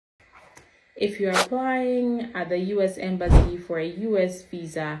if you're applying at the US Embassy for a US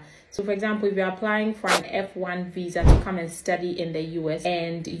visa, so for example, if you're applying for an F1 visa to come and study in the US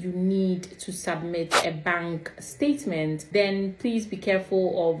and you need to submit a bank statement, then please be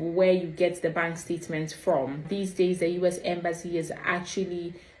careful of where you get the bank statement from. These days, the US Embassy is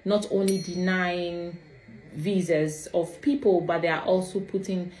actually not only denying visas of people, but they are also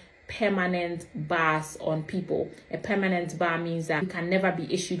putting permanent bars on people. A permanent bar means that you can never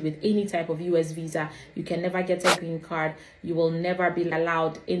be issued with any type of US visa. You can never get a green card. You will never be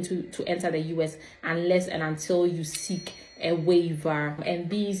allowed to enter the US unless and until you seek a waiver. And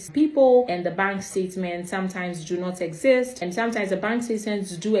these people and the bank statements sometimes do not exist, and sometimes the bank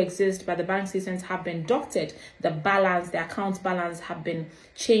statements do exist, but the bank statements have been doctored. The account balance have been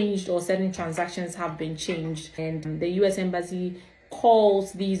changed, or certain transactions have been changed, and the US Embassy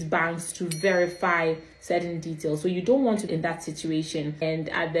calls these banks to verify certain details. So you don't want to in that situation. And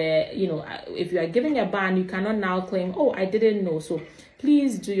at the, if you are giving a ban, you cannot now claim, oh, I didn't know. So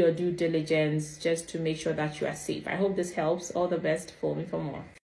please do your due diligence just to make sure that you are safe. I hope this helps. All the best. Follow me for more.